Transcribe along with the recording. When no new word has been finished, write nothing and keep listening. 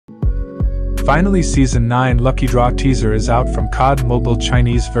Finally, Season 9 Luckydraw teaser is out from COD Mobile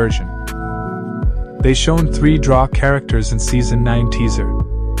Chinese version. They shown 3 draw characters in Season 9 teaser.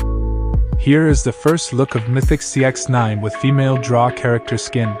 Here is the first look of Mythic CX9 with female draw character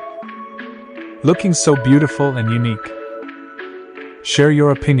skin. Looking so beautiful and unique. Share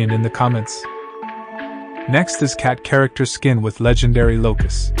your opinion in the comments. Next is cat character skin with legendary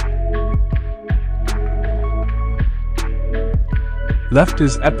Locus. Left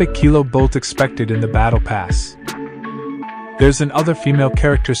is epic Kilo Bolt expected in the Battle Pass. There's an other female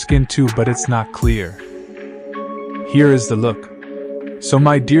character skin too, but it's not clear. Here is the look. So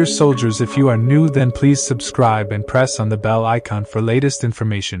my dear soldiers, if you are new, then please subscribe and press on the bell icon for latest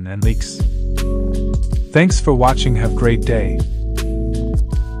information and leaks. Thanks for watching, have a great day.